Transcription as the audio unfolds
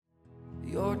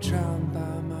You're drowned by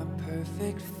my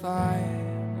perfect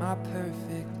fire, my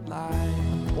perfect lie.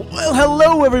 Well,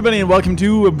 hello everybody, and welcome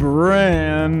to a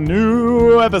brand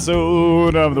new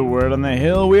episode of The Word on the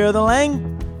Hill. We are the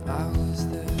Lanky I was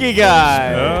the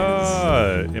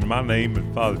Guys. And my name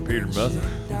is Father Peter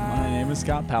Muzzin, My name is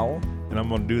Scott Powell. and I'm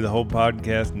going to do the whole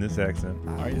podcast in this accent.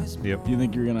 Are you? Yep. Do you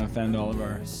think you're going to offend all of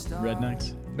our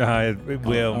rednecks?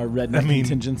 Well, Our redneck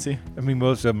contingency? I mean,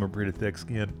 most of them are pretty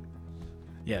thick-skinned.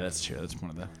 Yeah, that's true. That's one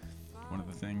of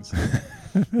the things.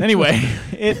 Anyway,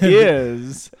 it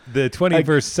is. The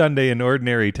 21st Sunday in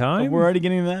Ordinary Time. We're already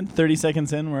getting that. 30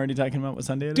 seconds in, we're already talking about what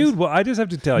Sunday it is. Dude, well, I just have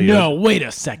to tell you. No, wait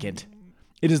a second.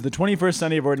 It is the 21st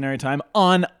Sunday of Ordinary Time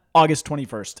on August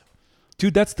 21st.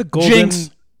 Dude, that's the golden...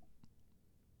 Jinx.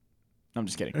 I'm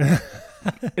just kidding.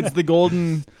 It's the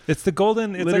golden. It's the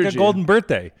golden... It's like Liturgy. a golden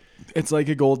birthday. It's like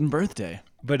a golden birthday.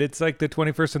 But it's like the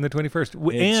 21st and the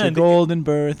 21st. It's a golden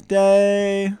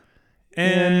birthday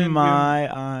and in my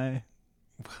eye.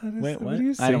 What what? are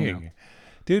you I don't saying? know.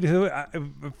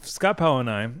 Dude, Scott Powell and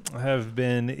I have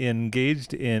been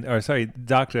engaged in,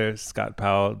 Dr. Scott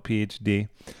Powell, PhD,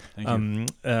 Thank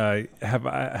you.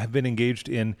 have been engaged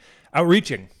in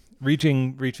outreaching,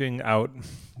 reaching out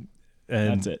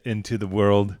and That's it. into the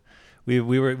world.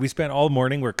 We spent all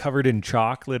morning. We're covered in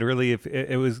chalk. Literally, if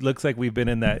it was looks like we've been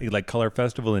in that like color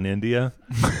festival in India.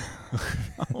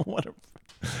 What a.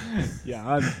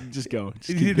 Yeah, just go.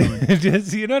 Just keep going.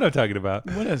 You know what I'm talking about.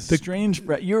 What a strange.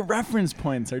 Your reference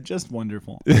points are just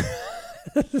wonderful.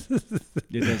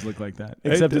 It does look like that,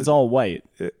 except it's all white.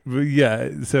 Yeah,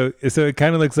 so it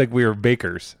kind of looks like we were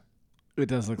bakers. It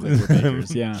does look like we're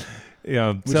bakers. Yeah,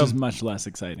 Yeah, which is much less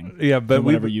exciting. yeah, but Than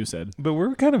whatever you said. But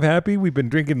we're kind of happy. We've been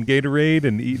drinking Gatorade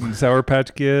and eating Sour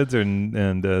Patch Kids and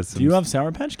some. Do you have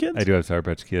Sour Patch Kids? I do have Sour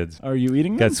Patch Kids. Are you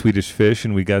eating them? Got Swedish Fish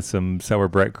and we got some sour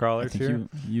bread crawlers here.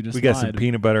 You just We got some lied.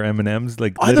 peanut butter M&Ms.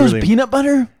 Like Are those literally. peanut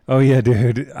butter? Oh yeah,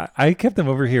 dude. I kept them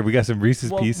over here. We got some Reese's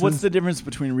Well, Pieces. what's the difference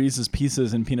between Reese's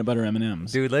Pieces and peanut butter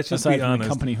M&Ms? Dude, let's just aside be from honest. the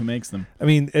company who makes them. I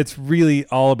mean, it's really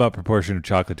all about proportion of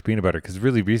chocolate to peanut butter because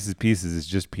really Reese's Pieces is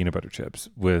just peanut butter chips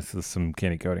with some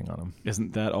candy coating on them.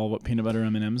 Isn't that all what peanut butter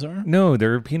M&Ms are? No,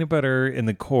 they're peanut butter in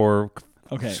the core,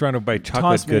 Okay. surrounded by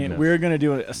chocolate Toss me. goodness. We're going to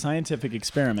do a scientific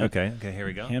experiment. Okay, here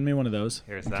we go. Hand me one of those.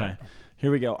 Here's Okay. that.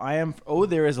 Here we go.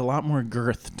 There is a lot more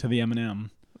girth to the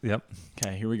M&M. Yep.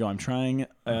 Okay, here we go. I'm trying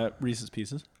Reese's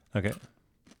Pieces. Okay.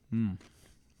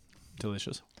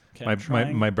 Delicious.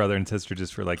 Okay, My brother and sister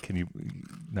just were like, can you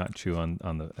not chew on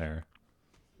the air?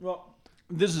 Well,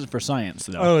 this is for science,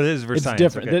 though. Oh, it is for It's science.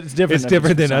 different. Okay. It's different. It's if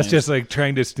different for than us science. just like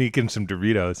trying to sneak in some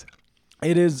Doritos.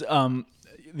 It is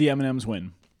the M&Ms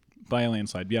win by a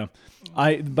landslide. Yeah.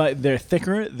 But they're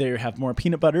thicker, they have more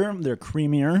peanut butter, they're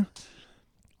creamier.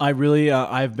 I really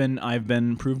I've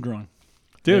been proved wrong.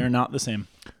 Dude. They're not the same.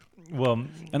 Well,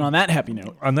 And on that happy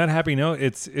note, on that happy note,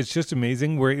 it's just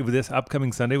amazing. We're this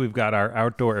upcoming Sunday, we've got our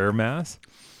outdoor air mass.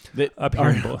 Up here our,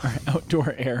 in Bull- our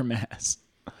outdoor air mass.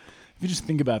 If you just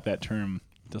think about that term,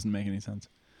 it doesn't make any sense.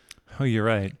 Oh, you're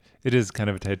right. It is kind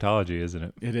of a tautology, isn't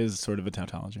it? It is sort of a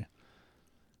tautology.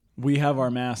 We have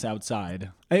our mass outside.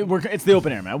 It's the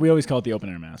open air mass. We always call it the open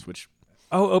air mass, which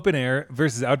Oh, open air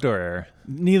versus outdoor air.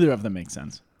 neither of them make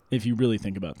sense if you really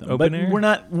think about them. Open but air?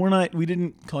 we're not. We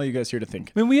didn't call you guys here to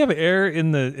think. I mean, we have air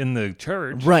in the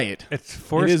church. Right. It's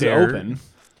forced It is air. open.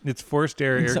 It's forced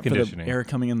air Except for conditioning. the air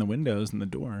coming in the windows and the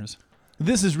doors.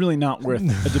 This is really not worth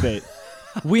a debate.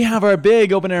 We have our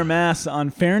big open air mass on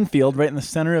Farron Field right in the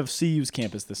center of CU's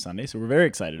campus this Sunday, so we're very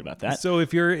excited about that. So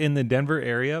if you're in the Denver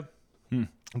area, Or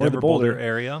Denver the Boulder Boulder.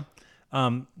 area,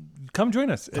 come join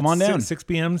us. Come on down. 6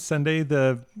 p.m. Sunday,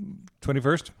 the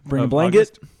 21st. Bring a of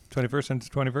blanket. August, 21st and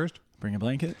 21st. Bring a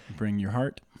blanket, bring your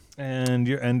heart. And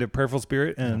a prayerful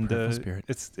spirit, and prayerful spirit.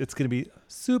 it's going to be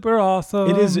super awesome.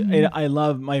 It is. I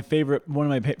love one of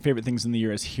my favorite things in the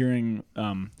year is hearing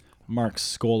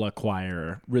Mark's Scola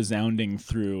choir resounding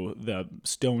through the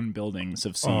stone buildings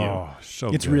of CU. Oh, so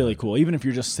It's good. really cool. Even if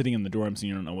you're just sitting in the dorms and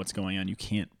you don't know what's going on, you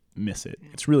can't miss it.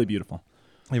 It's really beautiful.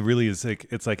 It really is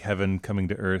it's like heaven coming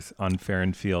to earth on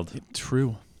Farron Field.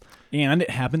 True. And it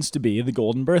happens to be the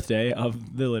golden birthday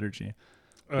of the liturgy.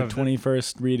 The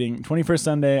 21st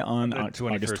Sunday on August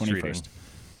 21st. reading.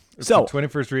 So, the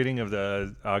 21st reading of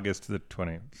the August the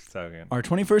 22nd. our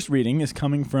 21st reading is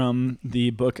coming from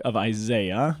the book of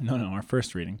Isaiah. No, our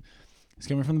first reading is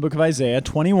coming from the book of Isaiah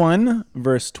 21,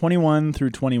 verse 21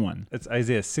 through 21. It's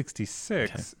Isaiah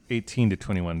 66, 18 to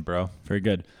 21, bro. Very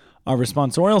good. Our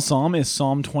responsorial psalm is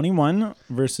Psalm 21,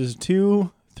 verses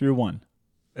 2 through 1.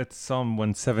 It's Psalm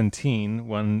 117,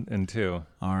 1 and 2.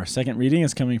 Our second reading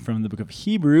is coming from the book of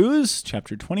Hebrews,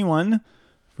 chapter 21,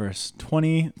 verse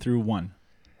 20 through 1.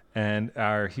 And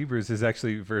our Hebrews is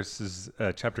actually verses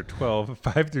chapter 12,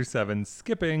 5 through 7,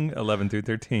 skipping 11 through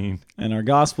 13. And our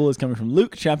gospel is coming from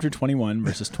Luke chapter 21,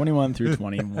 verses 21 through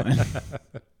 21.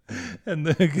 And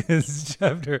Luke is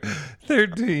chapter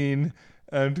 13,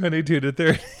 22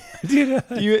 to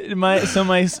 30.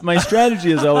 My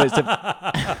strategy is always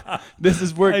to. This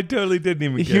is work. I totally didn't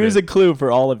even get Here's it. a clue for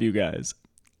all of you guys.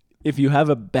 If you have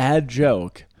a bad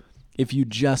joke, if you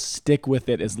just stick with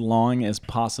it as long as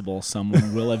possible,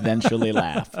 someone will eventually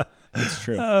laugh. It's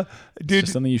true. It's Dude,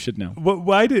 just something you should know.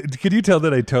 why could you tell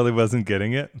that I totally wasn't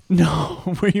getting it? No,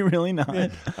 were you really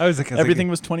not? I was like, Everything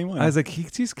was 21. I was like, he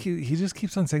just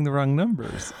keeps on saying the wrong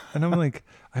numbers, and I'm like,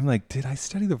 did I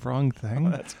study the wrong thing?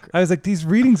 Oh, that's great. I was like, these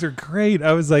readings are great.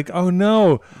 I was like, oh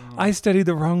no, I studied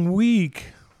the wrong week.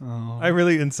 Oh. I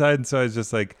really inside, and so I was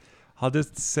just like, I'll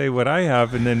just say what I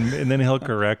have, and then he'll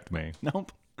correct me.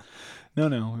 Nope. No,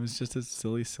 it was just a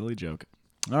silly joke.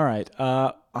 All right.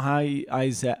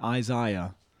 Isaiah, as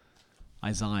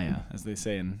they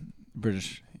say in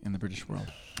the British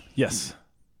world. Yes.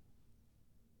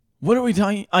 What are we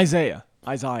talking? Isaiah.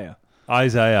 Isaiah.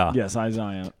 Yes,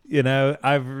 Isaiah. You know,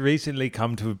 I've recently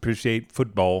come to appreciate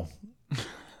football.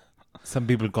 Some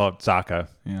people call it soccer.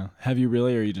 Yeah. Have you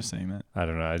really, or are you just saying that? I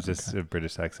don't know. It's just a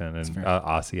British accent and fair.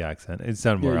 Aussie accent. It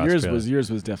sounded more Yeah, Australian. yours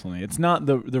was definitely. It's not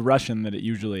the Russian that it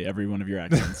usually every one of your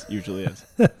accents usually is.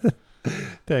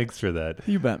 Thanks for that.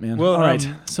 You bet, man. Well, all right.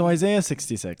 So Isaiah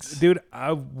 66. Dude,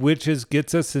 which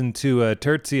gets us into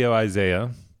Tertio Isaiah,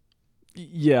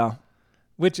 Yeah.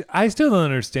 which I still don't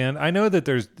understand. I know that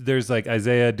there's like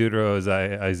Isaiah, Deutero,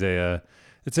 Isaiah.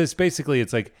 It says basically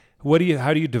it's like how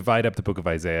do you divide up the book of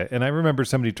Isaiah? And I remember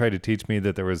somebody tried to teach me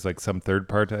that there was like some third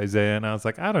part to Isaiah, and I was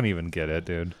like, I don't even get it,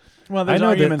 dude. Well, there's I know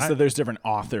arguments that there's different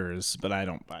authors, but I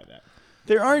don't buy that.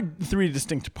 There are 3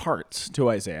 distinct parts to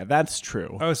Isaiah. That's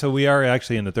true. Oh, so we are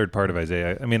actually in the third part of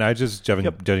Isaiah. I mean, I just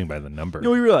judging by the number.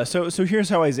 No, we realize. So here's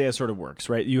how Isaiah sort of works,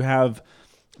 right? You have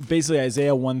basically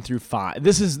Isaiah 1 through 5.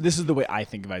 This is the way I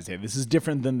think of Isaiah. This is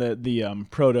different than the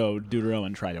proto Deutero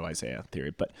and Trito Isaiah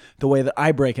theory, but the way that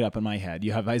I break it up in my head,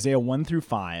 you have Isaiah 1 through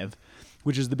 5,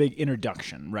 which is the big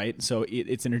introduction, right? So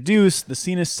it's introduced, the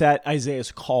scene is set. Isaiah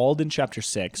is called in chapter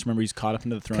 6. Remember, he's caught up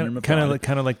into the throne room of God.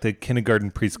 Kind of like the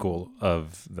kindergarten preschool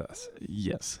of this.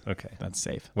 Yes. Okay. That's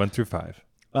safe. 1 through 5.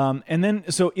 And then,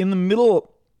 so in the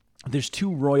middle, there's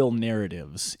 2 royal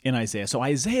narratives in Isaiah. So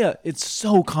Isaiah, it's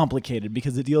so complicated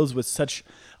because it deals with such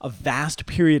a vast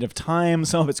period of time.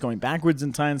 Some of it's going backwards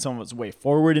in time, some of it's way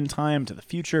forward in time to the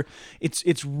future.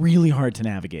 It's really hard to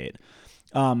navigate.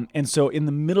 And so in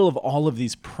the middle of all of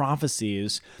these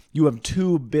prophecies, you have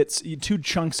 2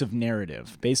 chunks of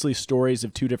narrative, basically stories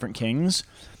of 2 different kings.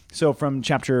 So from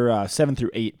chapter 7 through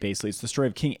 8, basically, it's the story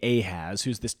of King Ahaz,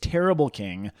 who's this terrible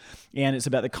king, and it's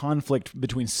about the conflict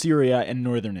between Syria and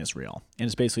northern Israel. And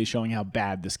it's basically showing how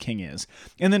bad this king is.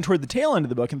 And then toward the tail end of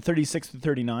the book, in 36 to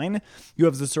 39, you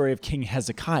have the story of King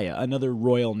Hezekiah, another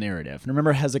royal narrative. And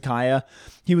remember Hezekiah?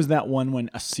 He was that one when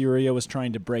Assyria was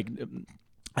trying to break...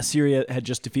 Assyria had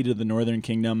just defeated the northern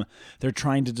kingdom. They're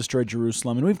trying to destroy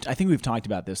Jerusalem. And I think we've talked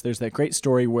about this. There's that great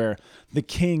story where the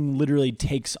king literally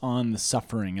takes on the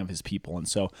suffering of his people. And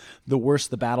so the worse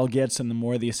the battle gets and the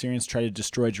more the Assyrians try to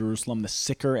destroy Jerusalem, the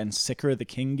sicker and sicker the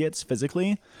king gets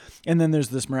physically. And then there's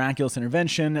this miraculous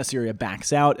intervention. Assyria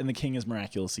backs out and the king is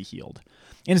miraculously healed.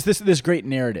 And it's this great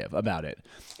narrative about it.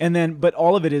 And then, but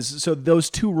all of it is, so those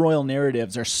 2 royal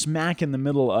narratives are smack in the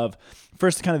middle of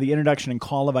first kind of the introduction and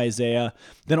call of Isaiah,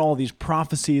 then all these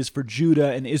prophecies for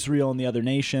Judah and Israel and the other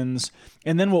nations,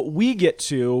 and then what we get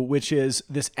to, which is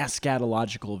this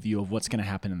eschatological view of what's going to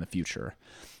happen in the future.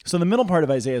 So the middle part of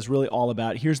Isaiah is really all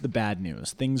about, here's the bad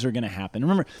news. Things are going to happen.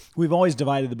 Remember, we've always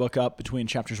divided the book up between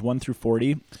chapters 1 through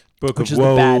 40, which is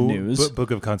the bad news. Book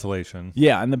of consolation.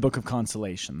 Yeah, and the book of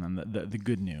consolation, and the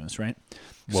good news, right?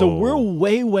 Whoa. So we're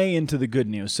way into the good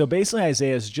news. So basically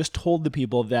Isaiah has just told the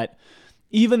people that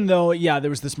even though, there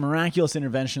was this miraculous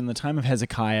intervention in the time of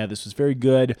Hezekiah, this was very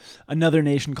good, another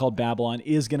nation called Babylon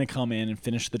is going to come in and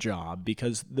finish the job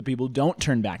because the people don't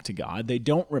turn back to God. They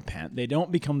don't repent. They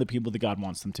don't become the people that God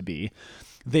wants them to be.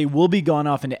 They will be gone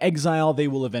off into exile. They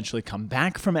will eventually come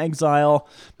back from exile.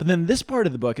 But then this part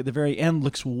of the book at the very end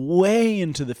looks way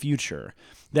into the future,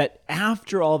 that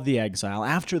after all of the exile,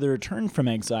 after the return from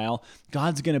exile,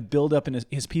 God's going to build up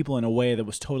his people in a way that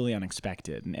was totally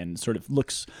unexpected and sort of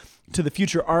looks to the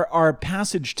future. Our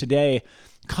passage today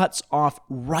cuts off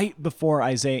right before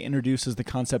Isaiah introduces the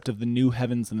concept of the new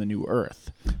heavens and the new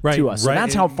earth to us. So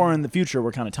that's how far in the future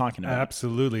we're kind of talking about.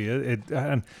 Absolutely.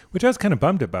 Which I was kind of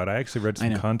bummed about. I actually read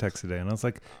some context today, and I was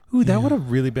like, ooh, that would have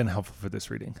really been helpful for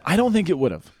this reading. I don't think it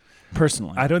would have.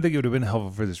 personally. I don't think it would have been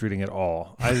helpful for this reading at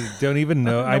all. I don't even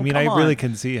know. I mean, come I really on.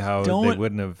 can see how Don't- they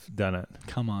wouldn't have done it.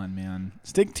 Come on, man.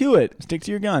 Stick to it. Stick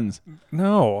to your guns.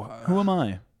 No, Who am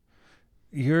I?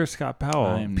 you're Scott Powell,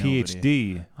 I'm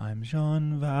PhD. I'm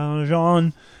Jean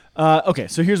Valjean. Okay,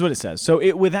 so here's what it says.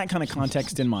 So with that kind of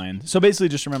context in mind, so basically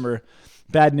just remember,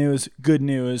 bad news, good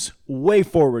news, way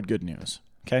forward good news.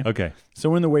 Okay? Okay. So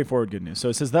we're in the way forward good news. So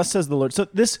it says, thus says the Lord. So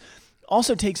this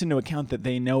also takes into account that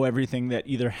they know everything that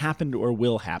either happened or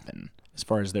will happen as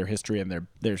far as their history and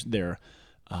their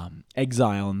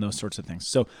exile and those sorts of things.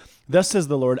 So thus says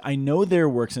the Lord, I know their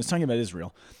works, and it's talking about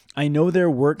Israel. I know their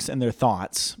works and their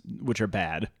thoughts, which are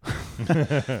bad.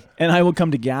 And I will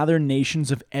come to gather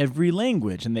nations of every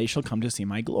language, and they shall come to see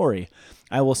my glory.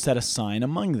 I will set a sign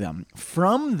among them.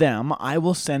 From them I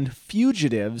will send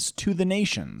fugitives to the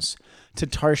nations, to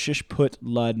Tarshish, Put,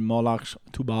 Lud, Moloch,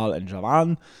 Tubal, and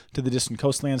Javan, to the distant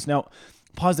coastlands. Now,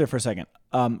 pause there for a second.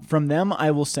 From them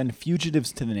I will send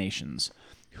fugitives to the nations.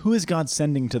 Who is God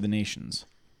sending to the nations?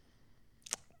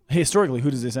 Historically,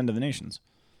 who does he send to the nations?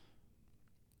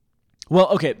 Well,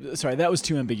 okay, sorry, that was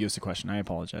too ambiguous a question. I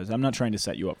apologize. I'm not trying to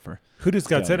set you up for Who does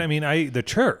God failure. send? I mean, the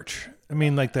church. I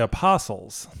mean, like the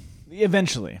apostles.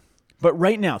 Eventually. But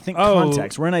right now, think Oh.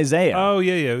 context. We're in Isaiah. Oh,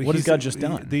 yeah. What has He's- God just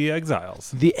done? The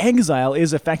exiles. The exile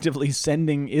is effectively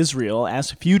sending Israel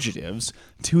as fugitives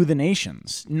to the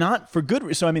nations, not for good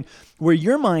reason. So, I mean, where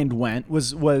your mind went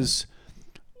was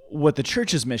what the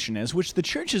church's mission is, which the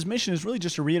church's mission is really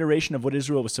just a reiteration of what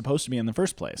Israel was supposed to be in the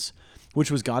first place,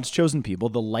 which was God's chosen people,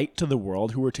 the light to the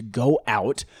world, who were to go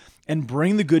out and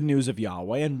bring the good news of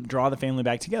Yahweh and draw the family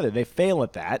back together. They fail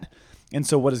at that. And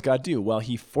so what does God do? Well,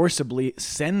 he forcibly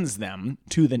sends them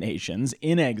to the nations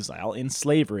in exile, in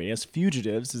slavery, as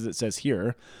fugitives, as it says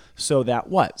here, so that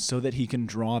what? So that he can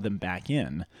draw them back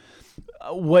in.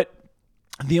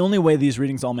 The only way these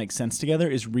readings all make sense together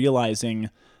is realizing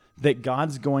that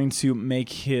God's going to make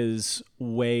his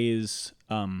ways,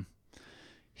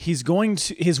 his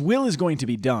will is going to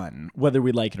be done, whether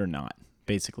we like it or not,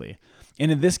 basically.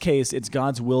 And in this case, it's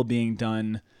God's will being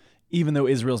done, even though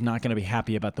Israel's not going to be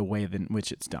happy about the way in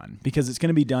which it's done, because it's going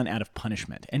to be done out of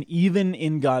punishment. And even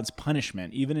in God's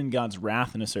punishment, even in God's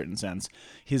wrath in a certain sense,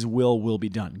 his will be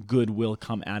done. Good will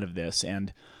come out of this,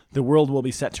 and the world will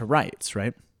be set to rights,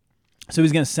 right? So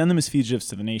he's going to send them as fugitives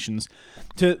to the nations,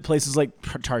 to places like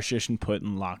Tarshish and Put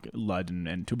and Lud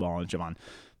and Tubal and Javan,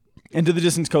 and to the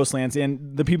distant coastlands.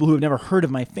 And the people who have never heard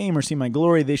of my fame or seen my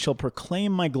glory, they shall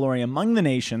proclaim my glory among the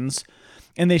nations,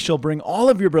 and they shall bring all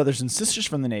of your brothers and sisters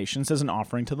from the nations as an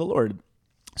offering to the Lord.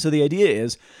 So the idea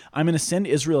is, I'm going to send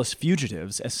Israel as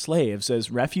fugitives, as slaves,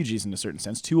 as refugees in a certain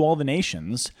sense, to all the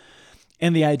nations.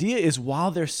 And the idea is,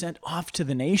 while they're sent off to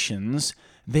the nations,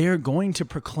 they're going to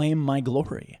proclaim my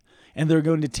glory. And they're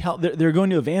going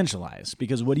to evangelize,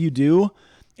 because what do you do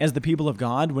as the people of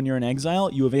God when you're in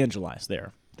exile? You evangelize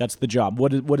there. That's the job.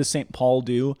 What does St. Paul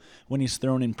do when he's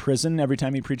thrown in prison every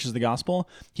time he preaches the gospel?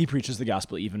 He preaches the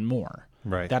gospel even more.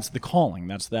 Right. That's the calling.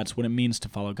 That's what it means to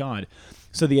follow God.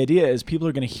 So the idea is people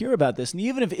are going to hear about this, and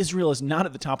even if Israel is not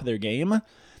at the top of their game,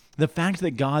 the fact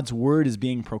that God's word is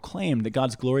being proclaimed, that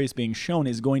God's glory is being shown,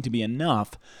 is going to be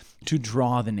enough to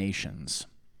draw the nations.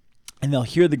 And they'll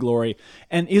hear the glory.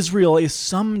 And Israel is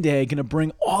someday going to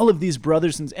bring all of these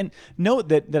brothers. And note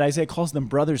that Isaiah calls them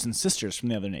brothers and sisters from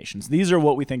the other nations. These are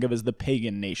what we think of as the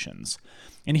pagan nations.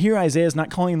 And here Isaiah is not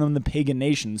calling them the pagan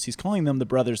nations. He's calling them the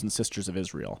brothers and sisters of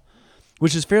Israel,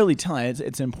 which is fairly telling.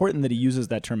 It's important that he uses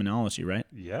that terminology, right?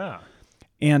 Yeah.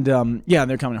 And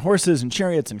they're coming in horses and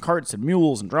chariots and carts and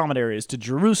mules and dromedaries to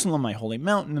Jerusalem, my holy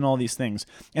mountain, and all these things,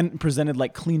 and presented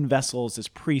like clean vessels as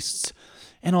priests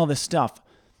and all this stuff.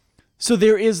 So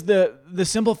there is the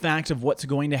simple fact of what's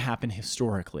going to happen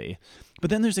historically.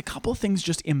 But then there's a couple things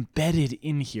just embedded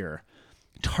in here.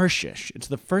 Tarshish, it's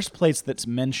the first place that's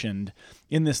mentioned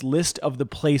in this list of the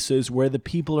places where the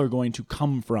people are going to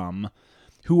come from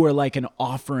who are like an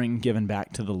offering given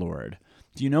back to the Lord.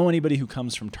 Do you know anybody who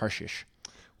comes from Tarshish?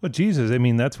 Well, Jesus, I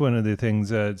mean, that's one of the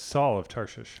things, Saul of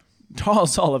Tarshish.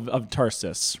 Saul of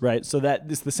Tarsus, right? So that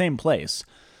is the same place.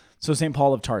 So St.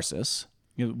 Paul of Tarsus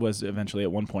was eventually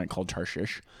at one point called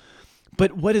Tarshish.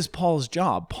 But what is Paul's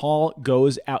job? Paul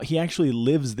goes out. He actually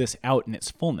lives this out in its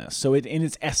fullness. So in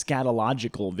its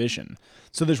eschatological vision.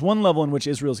 So there's one level in which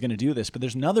Israel is going to do this, but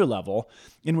there's another level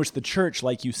in which the church,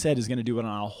 like you said, is going to do it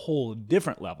on a whole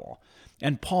different level.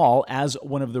 And Paul, as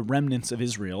one of the remnants of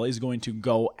Israel, is going to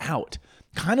go out,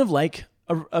 kind of like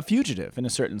a fugitive in a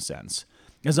certain sense.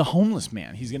 as a homeless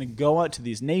man. He's going to go out to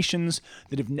these nations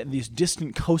that have these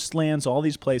distant coastlands, all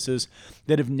these places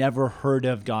that have never heard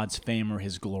of God's fame or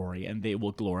his glory, and they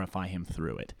will glorify him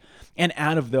through it. And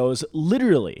out of those,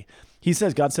 literally,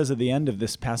 God says at the end of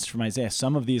this passage from Isaiah,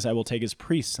 some of these I will take as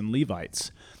priests and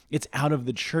Levites. It's out of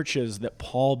the churches that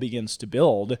Paul begins to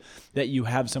build that you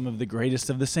have some of the greatest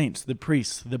of the saints, the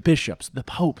priests, the bishops, the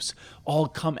popes, all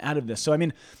come out of this. So, I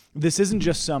mean, this isn't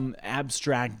just some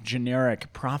abstract,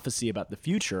 generic prophecy about the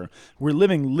future. We're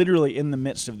living literally in the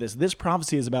midst of this. This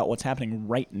prophecy is about what's happening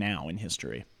right now in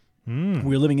history.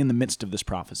 We're living in the midst of this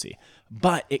prophecy.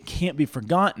 But it can't be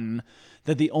forgotten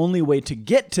that the only way to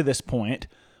get to this point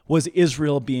was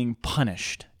Israel being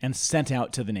punished and sent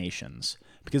out to the nations,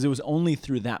 because it was only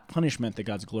through that punishment that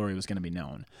God's glory was going to be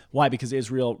known. Why? Because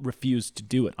Israel refused to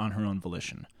do it on her own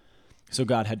volition. So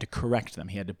God had to correct them.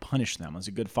 He had to punish them, as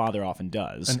a good father often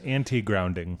does. An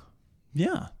anti-grounding.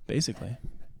 Yeah, basically.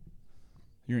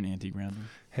 You're an anti-grounding.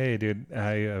 Hey, dude,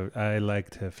 I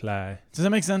like to fly. Does that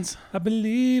make sense? I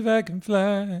believe I can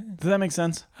fly. Does that make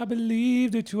sense? I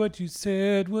believe that what you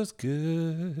said was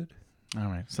good. All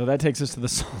right. So that takes us to the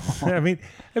song. I mean,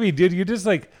 dude, you just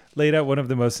like laid out one of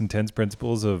the most intense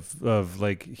principles of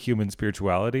like human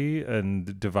spirituality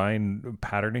and divine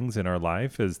patternings in our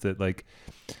life is that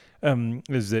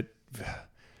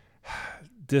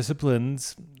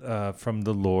disciplines from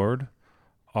the Lord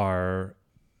are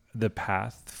the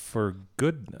path for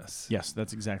goodness. Yes,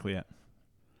 that's exactly it.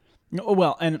 Oh,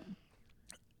 well, and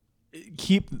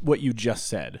keep what you just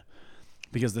said,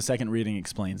 because the second reading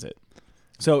explains it.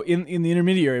 So in the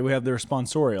intermediary, we have the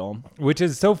responsorial. Which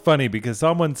is so funny because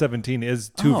Psalm 117 is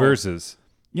two verses.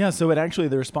 Yeah, so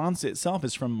the response itself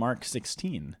is from Mark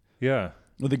 16. Yeah.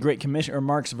 With the Great Commission, or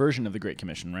Mark's version of the Great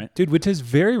Commission, right? Dude, which is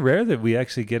very rare that we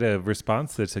actually get a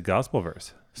response that's a gospel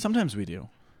verse. Sometimes we do.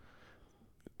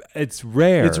 It's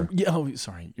rare.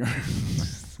 Sorry.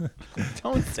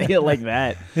 Don't say it like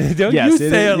that. Don't you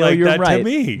say it like that right. to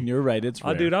me. You're right. It's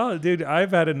rare. Dude,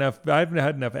 I've had enough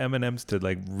M&Ms to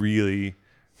like really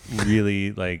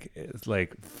like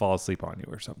fall asleep on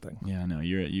you or something. Yeah, no,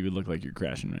 you would look like you're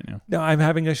crashing right now. No, I'm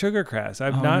having a sugar crash.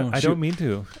 I'm not. No, I don't mean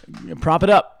to. Prop it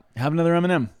up. Have another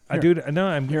M&M. Dude, no,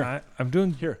 I'm here. I'm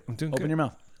doing here. I'm doing. Open good. your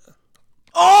mouth.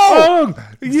 Oh,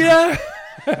 yeah.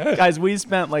 Guys, we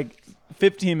spent like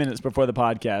 15 minutes before the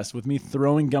podcast with me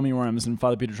throwing gummy worms and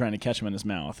Father Peter trying to catch him in his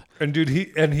mouth. And dude,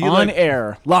 he on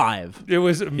air, live. It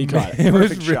was he caught it. It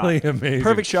was shot. really amazing.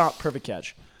 Perfect shot, perfect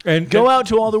catch. And go out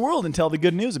to all the world and tell the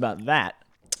good news about that.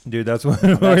 Dude, that's what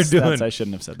we're doing. I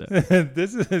shouldn't have said that.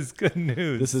 This is good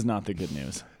news. This is not the good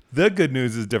news. The good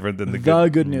news is different than the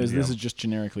good news. Yeah. This is just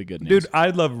generically good news. Dude, I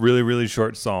love really, really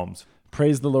short psalms.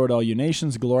 Praise the Lord, all you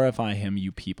nations. Glorify him,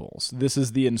 you peoples. This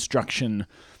is the instruction.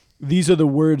 These are the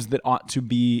words that ought to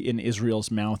be in Israel's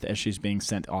mouth as she's being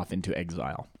sent off into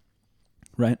exile.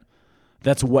 Right?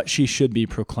 That's what she should be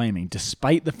proclaiming.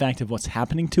 Despite the fact of what's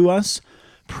happening to us,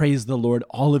 praise the Lord,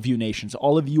 all of you nations.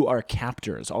 All of you are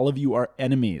captors. All of you are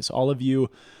enemies. All of you,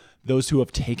 those who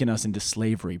have taken us into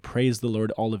slavery. Praise the Lord,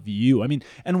 all of you. I mean,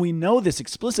 and we know this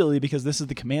explicitly because this is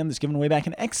the command that's given way back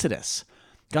in Exodus.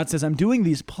 God says, I'm doing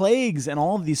these plagues and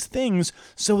all of these things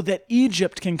so that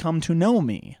Egypt can come to know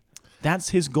me. That's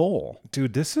his goal.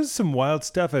 Dude, this is some wild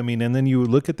stuff. I mean, and then you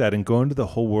look at that and go into the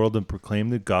whole world and proclaim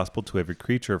the gospel to every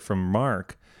creature from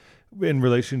Mark in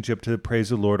relationship to praise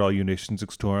the Lord, all you nations,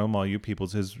 extol him, all you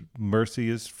peoples. His mercy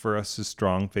is for us is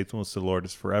strong. Faithfulness to the Lord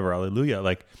is forever. Hallelujah.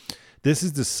 Like, this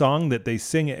is the song that they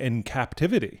sing in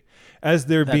captivity as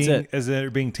they're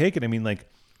being taken. I mean, like,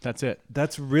 that's it.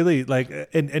 That's really like,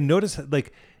 and notice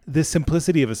like the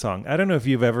simplicity of a song. I don't know if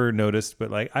you've ever noticed, but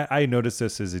like I noticed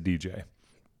this as a DJ.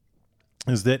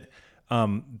 Is that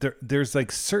there's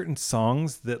like certain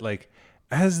songs that like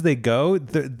as they go,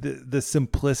 the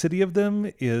simplicity of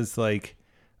them is like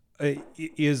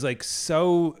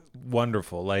so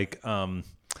wonderful. Like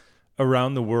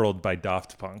Around the World by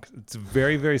Daft Punk. It's a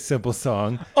very, very simple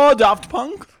song. Oh, Daft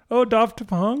Punk? Oh, Daft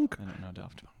Punk. I don't know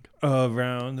Daft Punk.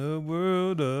 Around the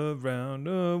world.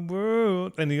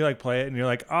 And you like play it and you're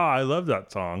like, I love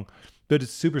that song. But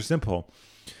it's super simple.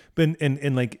 But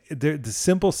and like the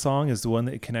simple song is the one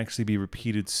that can actually be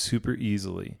repeated super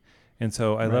easily. And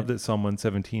so I love that Psalm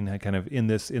 117 had kind of in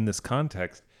this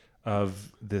context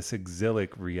of this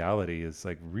exilic reality is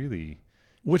like really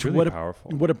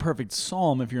powerful. What a perfect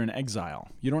psalm if you're in exile.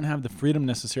 You don't have the freedom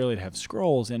necessarily to have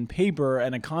scrolls and paper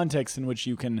and a context in which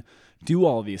you can do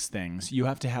all these things. You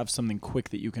have to have something quick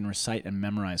that you can recite and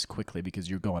memorize quickly because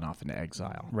you're going off into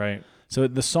exile. Right. So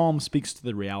the psalm speaks to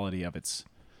the reality of its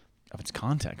its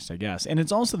context, I guess. And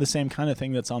it's also the same kind of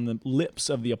thing that's on the lips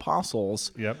of the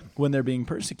apostles Yep. when they're being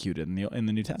persecuted in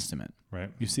the New Testament. Right.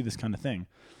 You see this kind of thing.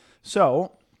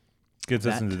 So Gets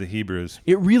us That- into the Hebrews.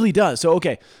 it really does. So,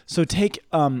 okay. So take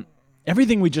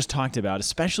everything we just talked about,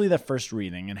 especially that first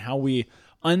reading and how we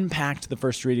unpacked the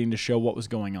first reading to show what was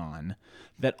going on,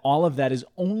 that all of that is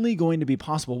only going to be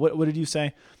possible. What did you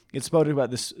say? It's spoken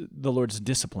about this, the Lord's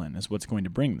discipline is what's going to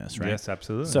bring this, right? Yes,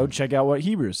 absolutely. So check out what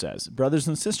Hebrews says. Brothers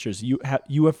and sisters, you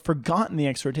have forgotten the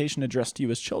exhortation addressed to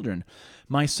you as children.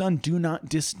 My son, do not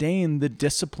disdain the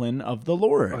discipline of the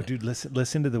Lord. Oh, dude,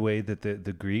 listen to the way that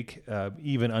the Greek,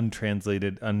 even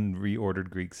untranslated, unreordered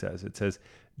Greek says. It says,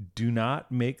 do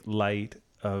not make light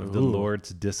of the Lord's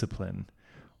discipline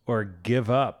or give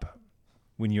up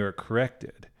when you are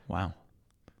corrected. Wow.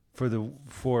 For the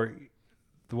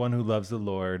one who loves the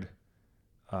Lord,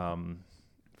 So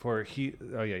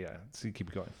you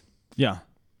keep going. Yeah.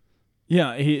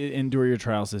 Yeah, he endure your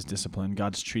trials as discipline.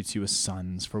 God treats you as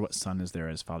sons. For what son is there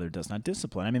as father does not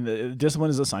discipline? I mean, the discipline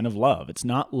is a sign of love. It's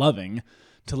not loving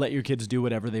to let your kids do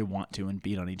whatever they want to and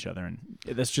beat on each other. And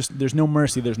that's just, there's no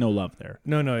mercy, there's no love there.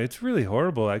 No, it's really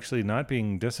horrible, actually, not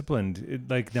being disciplined.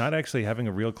 Not actually having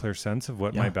a real clear sense of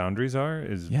what my boundaries are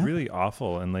is really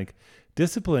awful. And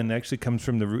discipline actually comes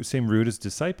from the same root as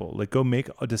disciple. Go make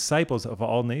disciples of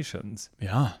all nations.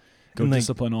 Yeah. Go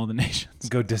discipline all the nations.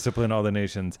 Go discipline all the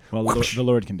nations. Well, the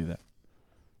Lord can do that.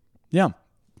 Yeah.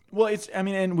 Well,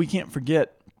 and we can't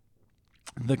forget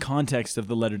the context of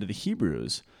the letter to the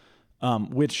Hebrews,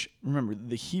 which, remember,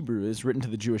 the Hebrew is written to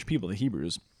the Jewish people, the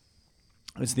Hebrews.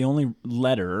 It's the only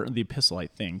letter, the epistle, I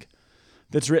think,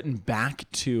 that's written back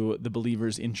to the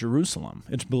believers in Jerusalem.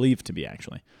 It's believed to be,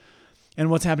 actually. And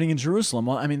what's happening in Jerusalem?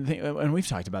 Well, and we've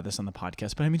talked about this on the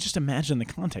podcast, but just imagine the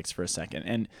context for a second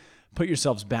and put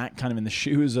yourselves back kind of in the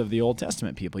shoes of the Old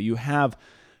Testament people. You have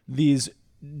these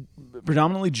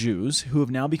predominantly Jews who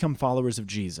have now become followers of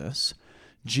Jesus.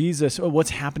 What's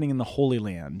happening in the Holy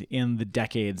Land in the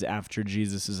decades after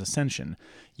Jesus' ascension?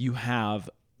 You have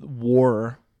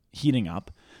war heating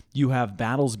up. You have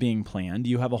battles being planned.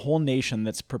 You have a whole nation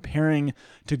that's preparing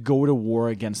to go to war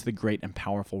against the great and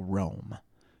powerful Rome,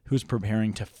 who's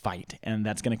preparing to fight. And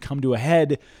that's going to come to a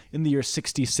head in the year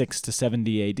 66 to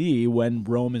 70 AD when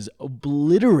Rome is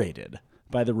obliterated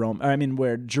by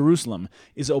where Jerusalem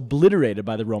is obliterated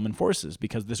by the Roman forces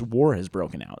because this war has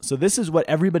broken out. So this is what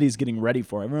everybody's getting ready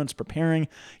for. Everyone's preparing.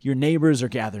 Your neighbors are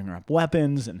gathering up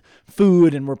weapons and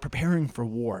food, and we're preparing for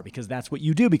war because that's what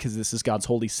you do, because this is God's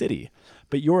holy city.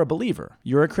 But you're a believer.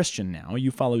 You're a Christian now.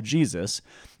 You follow Jesus,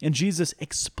 and Jesus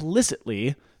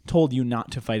explicitly told you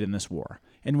not to fight in this war.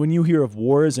 And when you hear of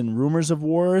wars and rumors of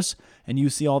wars, and you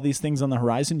see all these things on the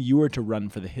horizon, you are to run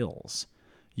for the hills.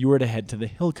 You are to head to the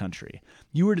hill country.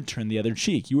 You are to turn the other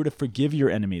cheek. You are to forgive your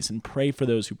enemies and pray for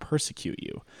those who persecute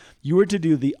you. You are to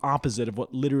do the opposite of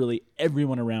what literally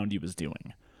everyone around you is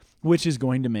doing, which is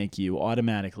going to make you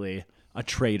automatically a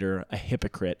traitor, a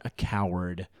hypocrite, a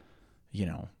coward,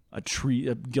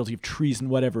 guilty of treason,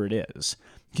 whatever it is.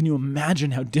 Can you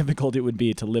imagine how difficult it would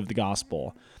be to live the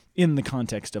gospel in the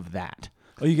context of that?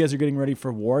 Oh, you guys are getting ready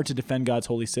for war to defend God's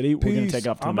holy city? We're going to take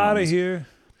off to the mountains. I'm out of here.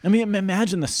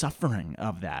 Imagine the suffering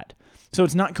of that. So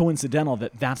it's not coincidental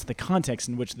that that's the context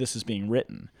in which this is being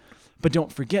written. But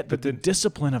don't forget that the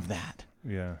discipline of that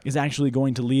is actually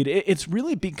going to lead. It's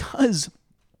really because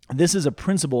this is a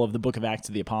principle of the book of Acts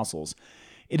of the Apostles.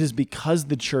 It is because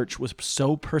the church was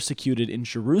so persecuted in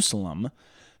Jerusalem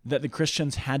that the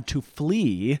Christians had to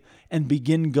flee and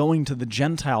begin going to the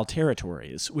Gentile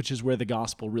territories, which is where the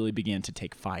gospel really began to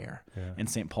take fire, and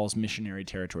St. Paul's missionary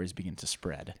territories begin to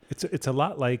spread. It's a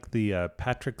lot like the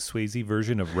Patrick Swayze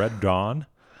version of Red Dawn.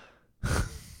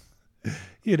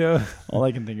 All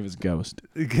I can think of is Ghost.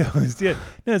 Ghost, yeah.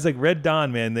 No, it's like Red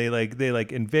Dawn, man. They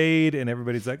invade, and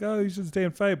everybody's like, "Oh, you should stay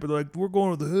and fight," but they're like, "We're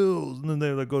going to the hills," and then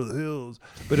they go to the hills.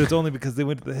 But it's only because they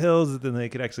went to the hills that then they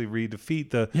could actually redefeat.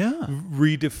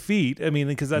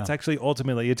 Because that's actually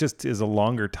ultimately it just is a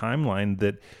longer timeline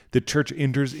that the church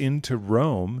enters into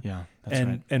Rome. Yeah. That's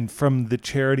right. And from the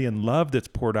charity and love that's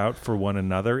poured out for one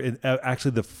another,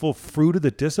 actually the full fruit of the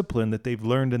discipline that they've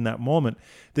learned in that moment,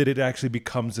 that it actually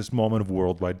becomes this moment of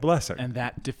worldwide blessing. And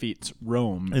that defeats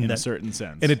Rome in a certain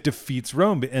sense. And it defeats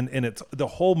Rome. And it's the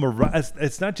whole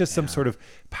it's not just some sort of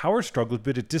power struggle,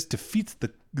 but it just defeats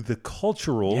the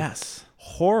cultural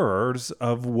horrors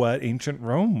of what ancient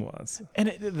Rome was. And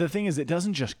the thing is, it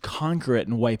doesn't just conquer it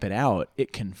and wipe it out.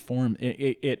 It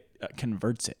converts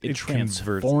it. It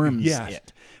transforms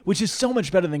it, which is so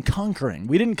much better than conquering.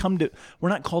 We're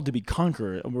not called to be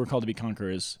conquerors. We're called to be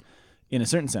conquerors in a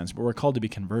certain sense, but we're called to be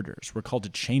converters. We're called to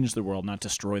change the world, not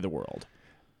destroy the world.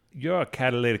 You're a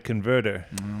catalytic converter.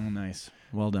 Oh, nice.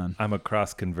 Well done. I'm a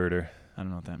cross converter. I don't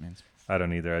know what that means. I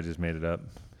don't either. I just made it up.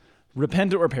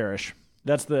 Repent or perish.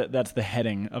 That's the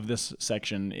heading of this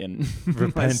section in my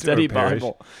Repent study or perish.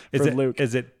 Bible Is for it Luke.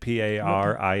 is it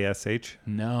Parish?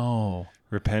 No.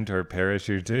 Repent or perish.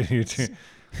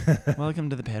 Welcome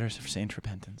to the parish of Saint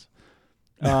Repentance.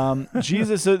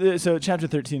 Jesus. So chapter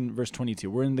 13, verse 22.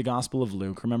 We're in the Gospel of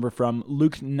Luke. Remember, from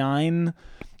Luke 9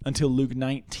 until Luke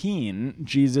 19,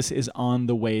 Jesus is on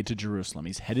the way to Jerusalem.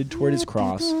 He's headed toward his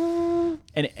cross.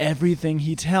 And everything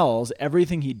he tells,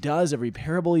 everything he does, every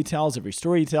parable he tells, every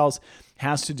story he tells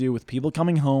has to do with people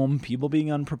coming home, people being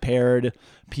unprepared,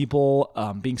 people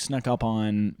being snuck up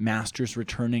on, masters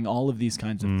returning, all of these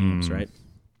kinds of themes, right?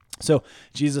 So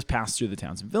Jesus passed through the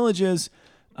towns and villages,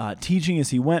 teaching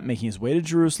as he went, making his way to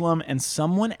Jerusalem, and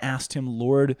someone asked him,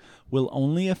 Lord, will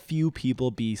only a few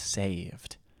people be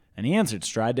saved? And he answered,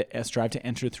 strive to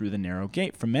enter through the narrow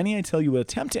gate. For many, I tell you, will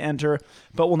attempt to enter,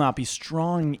 but will not be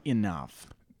strong enough.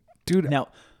 Dude, Now,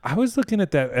 I was looking at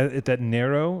that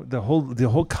narrow, the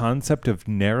whole concept of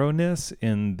narrowness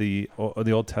in the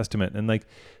Old Testament, and like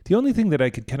the only thing that I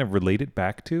could kind of relate it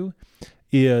back to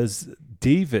is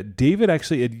David. David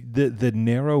actually, the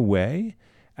narrow way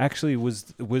actually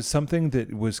was something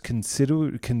that was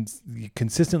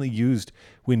consistently used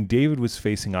when David was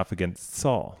facing off against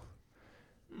Saul.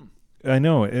 I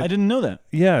know. I didn't know that.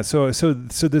 Yeah, so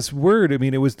this word, I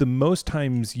mean, it was the most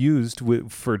times used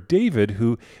for David,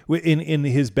 who in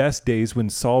his best days when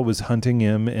Saul was hunting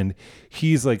him, and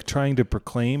he's like trying to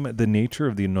proclaim the nature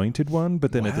of the Anointed One,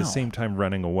 but then at the Wow. same time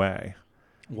running away.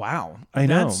 Wow. I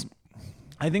know.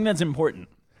 I think that's important.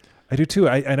 I do too.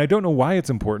 I don't know why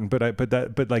it's important,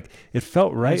 but like it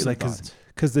felt right, some like thoughts.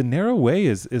 because the narrow way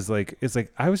is like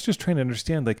I was just trying to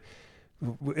understand, like,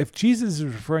 if Jesus is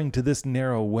referring to this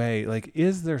narrow way, like,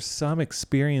 is there some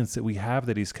experience that we have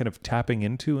that he's kind of tapping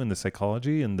into in the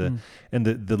psychology and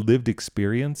the lived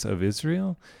experience of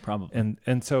Israel? Probably.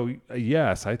 And so,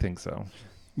 yes, I think so.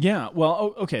 Yeah.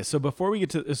 Well, okay. So before we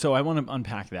get to, so I want to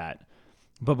unpack that.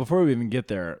 But before we even get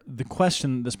there, the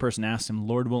question this person asked him,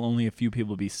 Lord, will only a few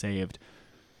people be saved?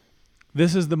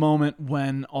 This is the moment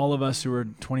when all of us who are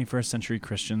 21st century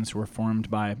Christians, who were formed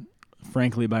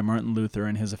frankly by Martin Luther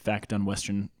and his effect on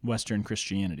Western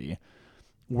Christianity,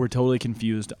 were totally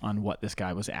confused on what this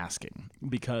guy was asking,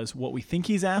 because what we think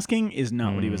he's asking is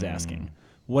not what he was asking.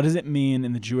 What does it mean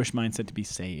in the Jewish mindset to be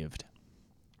saved?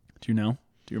 Do you know?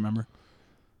 Do you remember?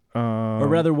 Or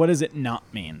rather, what does it not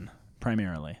mean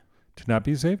primarily? To not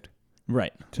be saved?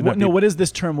 Right. To not be- What is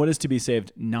this term? What is to be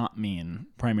saved not mean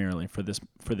primarily for this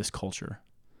culture?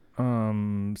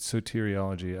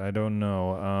 Soteriology. I don't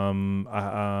know.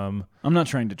 I'm not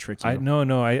trying to trick you. I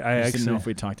no. I I just actually didn't know if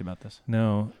we talked about this.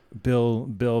 no. Bill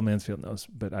Mansfield knows,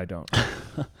 but I don't.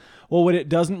 Well, what it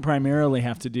doesn't primarily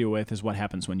have to do with is what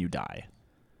happens when you die.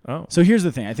 Oh, So here's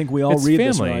the thing. I think we all it's read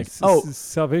family. this. And we're like,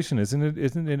 Salvation, isn't it?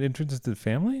 Isn't it entrance to the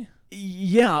family?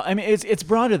 yeah. I mean, it's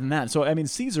broader than that. So I mean,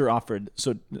 Caesar offered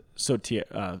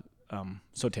soter.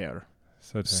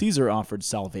 Caesar offered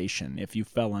salvation if you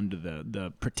fell under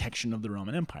the protection of the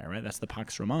Roman Empire, right? That's the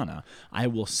Pax Romana. I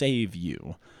will save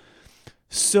you.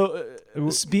 So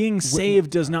being saved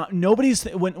does not,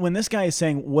 when this guy is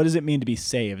saying, what does it mean to be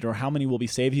saved, or how many will be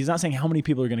saved? He's not saying how many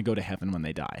people are going to go to heaven when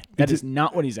they die. That is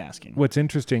not what he's asking. What's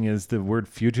interesting is the word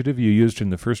fugitive you used in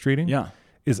the first reading Yeah.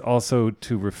 is also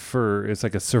to refer, it's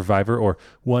like a survivor or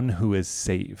one who is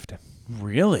saved.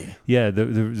 Really? Yeah,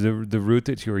 the root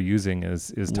that you are using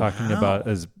is talking Wow.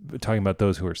 about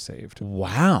those who are saved.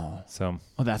 Wow. So,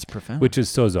 Oh, that's profound. which is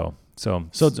sozo. So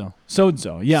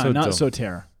Sozo. Yeah, Sozo. not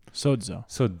soter. Sozo.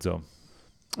 sozo.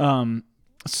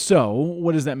 So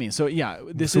what does that mean? So yeah,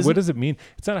 this So is. what does it mean?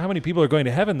 It's not how many people are going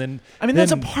to heaven. Then I mean,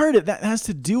 that's a part of that has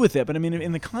to do with it. But I mean,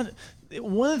 in the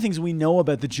one of the things we know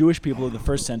about the Jewish people of the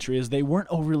first century is they weren't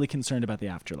overly concerned about the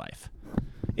afterlife.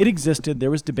 It existed.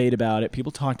 There was debate about it.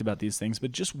 People talked about these things,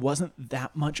 but it just wasn't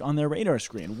that much on their radar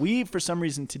screen. We, for some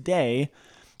reason today,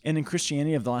 and in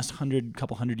Christianity of the last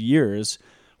couple hundred years,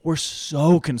 we're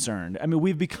so concerned. I mean,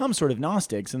 we've become sort of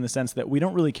Gnostics in the sense that we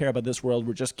don't really care about this world.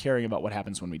 We're just caring about what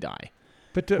happens when we die,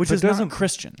 which is not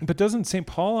Christian. But doesn't St.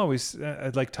 Paul always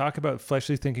talk about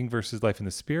fleshly thinking versus life in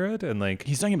the spirit, and like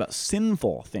He's talking about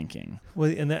sinful thinking.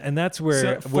 well, and that's where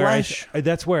So flesh. flesh-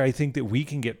 That's where I think that we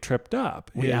can get tripped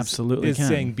up. We absolutely is can.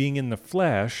 saying being in the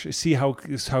flesh. See how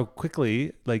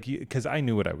quickly because I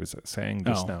knew what I was saying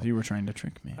just now. You were trying to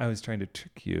trick me. I was trying to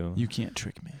trick you. You can't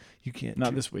trick me. You can't.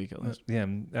 Not this week, at least. Yeah,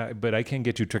 but I can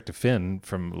get you tryptophan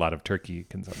from a lot of turkey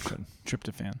consumption.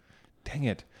 Tryptophan. Dang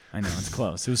it! I know, it's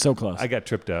close. It was so close. I got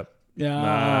tripped up.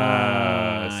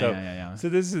 So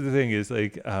this is the thing is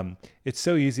like, it's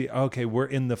so easy. Okay, we're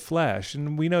in the flesh,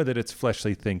 and we know that it's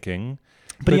fleshly thinking.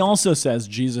 But he also says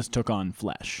Jesus took on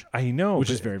flesh. I know, which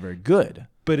is very, very good.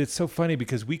 But it's so funny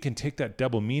because we can take that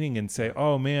double meaning and say,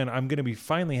 oh man, I'm going to be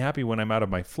finally happy when I'm out of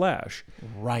my flesh.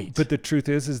 Right. But the truth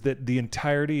is that the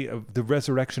entirety of the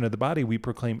resurrection of the body, we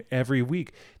proclaim every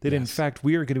week that in fact,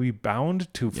 we are going to be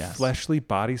bound to fleshly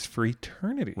bodies for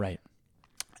eternity. Right.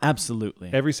 Absolutely.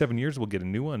 Every 7 years we'll get a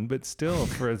new one, but still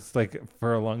for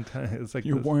a long time. It's like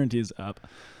your warranty is up.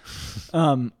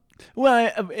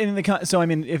 Well,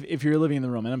 if you're living in the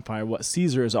Roman Empire, what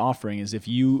Caesar is offering is if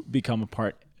you become a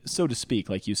part, so to speak,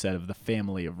 like you said, of the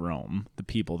family of Rome, the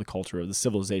people, the culture of the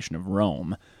civilization of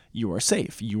Rome, you are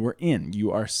safe. You are in.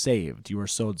 You are saved. You are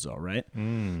sozo, right?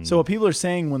 So what people are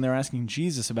saying when they're asking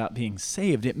Jesus about being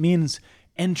saved, it means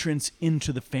entrance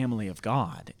into the family of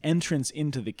God, entrance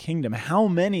into the kingdom. How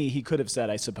many, he could have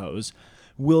said, I suppose,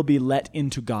 will be let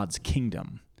into God's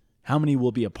kingdom? How many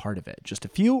will be a part of it? Just a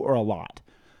few or a lot?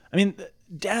 I mean,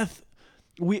 death,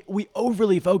 we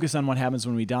overly focus on what happens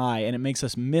when we die, and it makes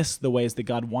us miss the ways that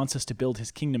God wants us to build his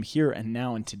kingdom here and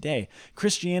now and today.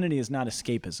 Christianity is not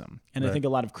escapism, and I think a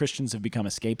lot of Christians have become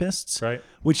escapists,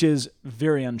 which is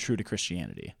very untrue to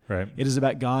Christianity. Right. It is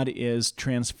about God is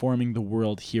transforming the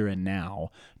world here and now,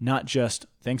 not just,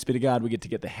 thanks be to God, we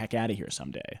get the heck out of here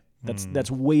someday. That's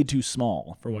way too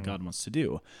small for what God wants to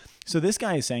do. So this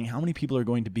guy is saying, how many people are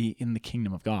going to be in the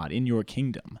kingdom of God, in your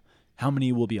kingdom? How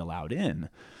many will be allowed in?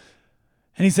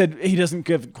 And he said, he doesn't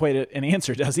give quite an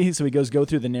answer, does he? So he goes, go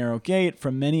through the narrow gate.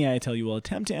 From many, I tell you, will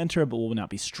attempt to enter, but will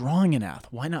not be strong enough.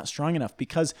 Why not strong enough?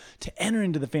 Because to enter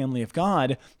into the family of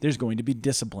God, there's going to be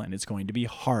discipline. It's going to be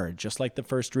hard. Just like the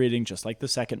first reading, just like the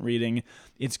second reading,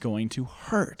 it's going to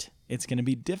hurt. It's going to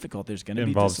be difficult. There's going to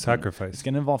be discipline. Sacrifice. It's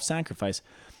going to involve sacrifice.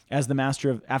 After the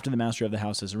master of the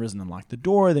house has arisen and locked the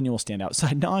door, then you will stand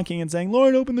outside knocking and saying,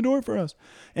 Lord, open the door for us.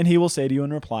 And he will say to you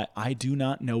in reply, I do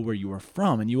not know where you are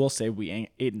from. And you will say, we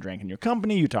ate and drank in your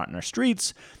company, you taught in our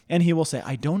streets. And he will say,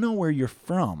 I don't know where you're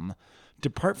from.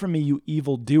 Depart from me, you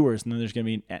evil doers. And then there's going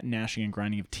to be gnashing and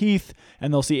grinding of teeth.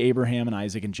 And they'll see Abraham and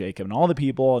Isaac and Jacob and all the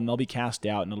people, and they'll be cast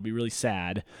out, and it'll be really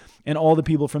sad. And all the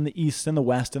people from the east and the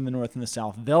west and the north and the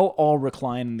south, they'll all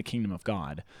recline in the kingdom of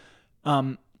God.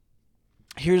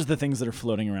 Here's the things that are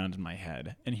floating around in my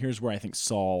head, and here's where I think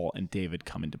Saul and David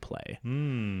come into play.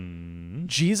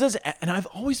 Jesus, and I've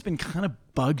always been kind of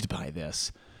bugged by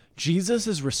this,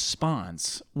 Jesus'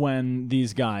 response when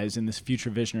these guys in this future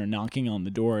vision are knocking on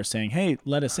the door saying, hey,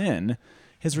 let us in,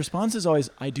 his response is always,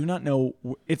 I do not know.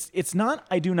 It's not,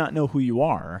 I do not know who you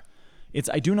are. It's,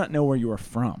 I do not know where you are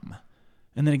from.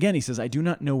 And then again, he says, I do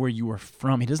not know where you are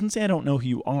from. He doesn't say, I don't know who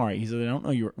you are. He says, I don't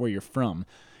know where you're from.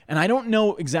 And I don't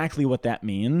know exactly what that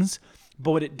means,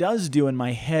 but what it does do in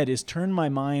my head is turn my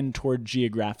mind toward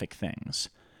geographic things.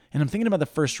 And I'm thinking about the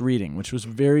first reading, which was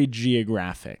very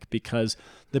geographic, because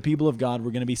the people of God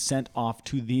were going to be sent off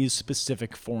to these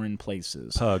specific foreign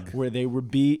places where they would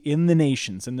be in the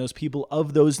nations, and those people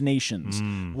of those nations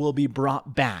will be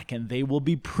brought back, and they will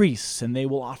be priests, and they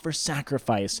will offer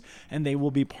sacrifice, and they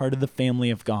will be part of the family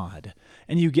of God.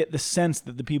 And you get the sense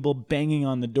that the people banging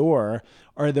on the door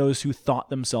are those who thought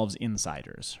themselves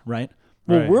insiders, right?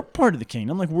 Well, we're part of the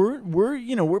kingdom. Like we're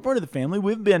part of the family.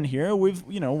 We've been here.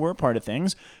 We're a part of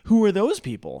things. Who are those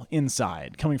people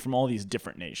inside coming from all these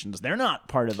different nations? They're not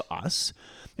part of us.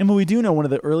 And what we do know, one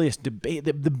of the earliest debate,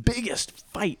 the biggest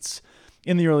fights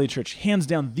in the early church, hands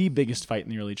down the biggest fight in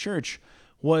the early church,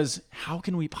 was how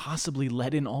can we possibly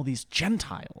let in all these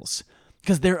Gentiles?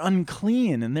 Because they're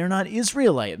unclean and they're not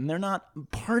Israelite and they're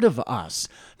not part of us.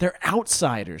 They're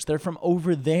outsiders. They're from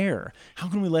over there. How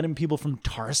can we let in people from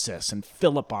Tarsus and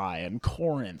Philippi and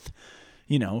Corinth?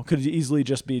 You know, could easily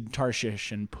just be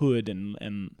Tarshish and Pud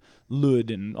and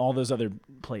Lud and all those other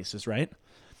places, right?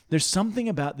 There's something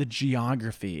about the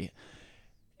geography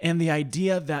and the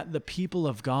idea that the people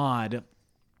of God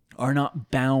are not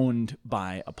bound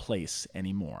by a place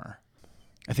anymore.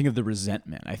 I think of the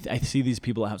resentment. I see these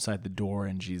people outside the door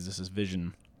in Jesus'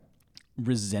 vision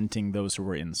resenting those who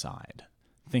were inside,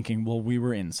 thinking, well, we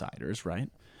were insiders, right?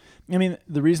 I mean,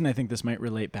 the reason I think this might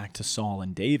relate back to Saul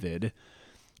and David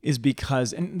is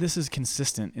because, and this is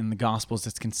consistent in the Gospels,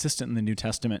 it's consistent in the New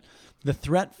Testament, the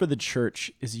threat for the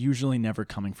church is usually never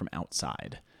coming from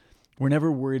outside. We're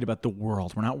never worried about the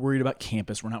world. We're not worried about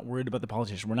campus. We're not worried about the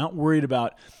politicians. We're not worried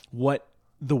about what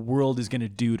the world is going to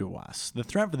do to us. The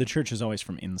threat for the church is always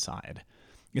from inside.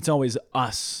 It's always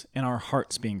us and our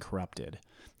hearts being corrupted.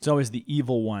 It's always the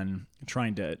evil one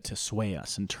trying to sway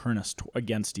us and turn us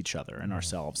against each other and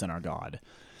ourselves and our God.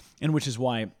 And which is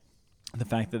why the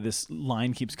fact that this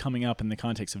line keeps coming up in the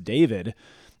context of David,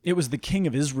 it was the king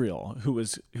of Israel who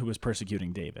was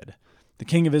persecuting David. The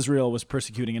king of Israel was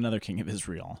persecuting another king of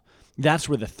Israel. That's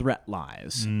where the threat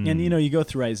lies. And, you go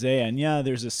through Isaiah, and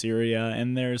there's Assyria,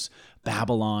 and there's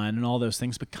Babylon, and all those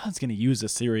things, but God's going to use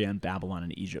Assyria and Babylon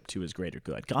and Egypt to his greater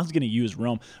good. God's going to use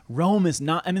Rome. Rome is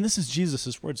not, this is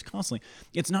Jesus' words constantly.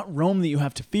 It's not Rome that you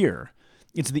have to fear.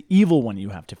 It's the evil one you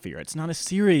have to fear. It's not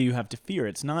Assyria you have to fear.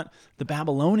 It's not the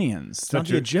Babylonians. It's not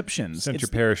the Egyptians. It's not your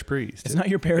parish priest. It's not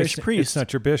your parish priest. It's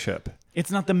not your bishop. It's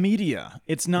not the media.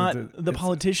 It's not the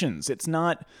politicians. It's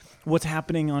not what's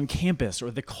happening on campus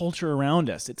or the culture around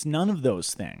us. It's none of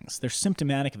those things. They're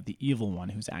symptomatic of the evil one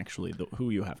who's actually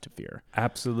who you have to fear.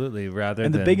 Absolutely.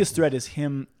 And the biggest threat is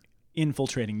him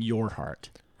infiltrating your heart.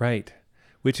 Right.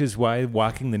 Which is why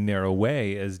walking the narrow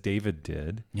way, as David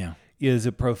did, is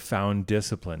a profound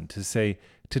discipline.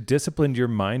 To discipline your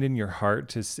mind and your heart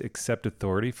to accept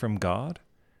authority from God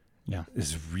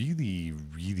is really,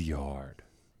 really hard.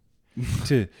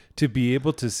 to be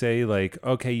able to say, like,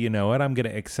 okay, you know what, I'm going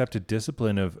to accept a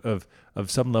discipline of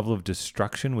some level of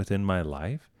destruction within my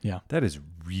life. That is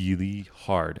really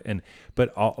hard.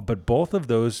 But both of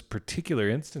those particular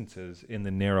instances in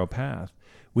the narrow path,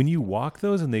 when you walk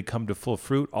those and they come to full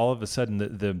fruit, all of a sudden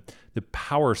the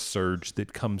power surge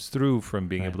that comes through from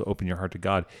being able to open your heart to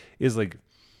God is like,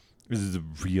 this is the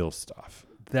real stuff.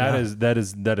 That is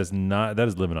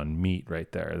living on meat right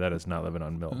there. That is not living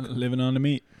on milk. Living on the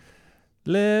meat.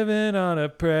 Living on a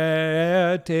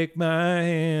prayer, take my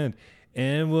hand,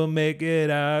 and we'll make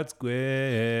it out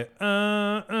square.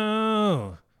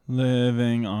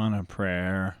 Living on a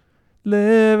prayer.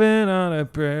 Living on a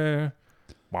prayer.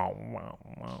 Wow, wow,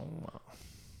 wow, wow.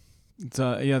 It's,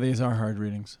 these are hard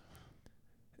readings.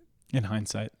 In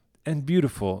hindsight. And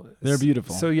beautiful. They're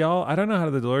beautiful. So y'all, I don't know how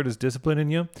the Lord is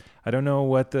disciplining you. I don't know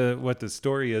what the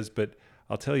story is, but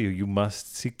I'll tell you, you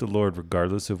must seek the Lord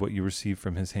regardless of what you receive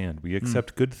from his hand. We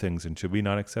accept good things, and should we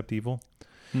not accept evil?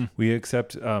 We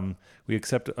accept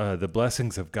the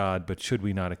blessings of God, but should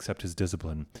we not accept his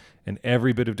discipline? And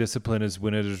every bit of discipline is,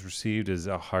 when it is received, is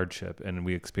a hardship, and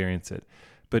we experience it.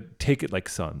 But take it like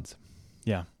sons.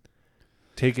 Yeah.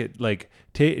 Take it like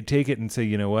take it and say,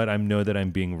 you know what? I know that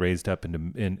I'm being raised up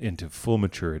into full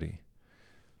maturity.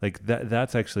 Like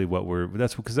that's actually what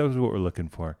that's what we're looking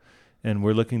for. And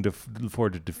we're looking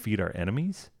forward to defeat our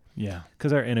enemies. Yeah.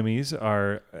 Because our enemies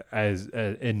are as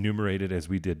enumerated as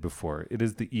we did before. It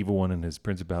is the evil one and his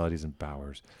principalities and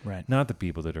powers. Right. Not the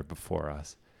people that are before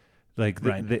us. Like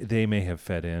they may have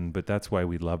fed in, but that's why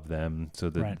we love them, so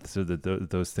that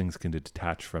those things can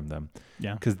detach from them.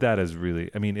 Yeah. Because that is really,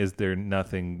 is there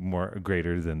nothing more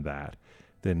greater than that,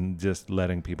 than just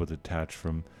letting people detach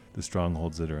from the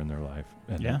strongholds that are in their life,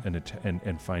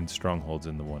 and find strongholds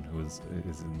in the one who is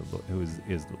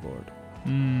the Lord.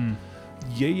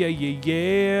 Yeah.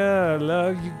 I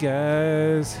love you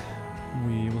guys.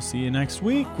 We will see you next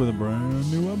week with a brand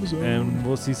new episode. And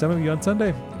we'll see some of you on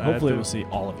Sunday. Hopefully we'll see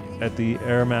all of you. At the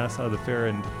Aramas of the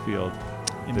Farrand Field.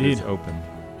 Indeed. That is open.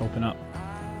 Open up.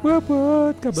 What?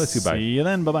 God bless you. Bye. See you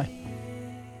then. Bye-bye.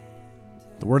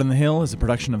 The Word on the Hill is a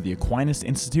production of the Aquinas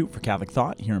Institute for Catholic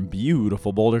Thought here in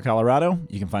beautiful Boulder, Colorado.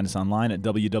 You can find us online at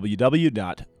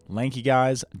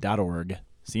www.lankyguys.org.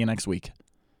 See you next week.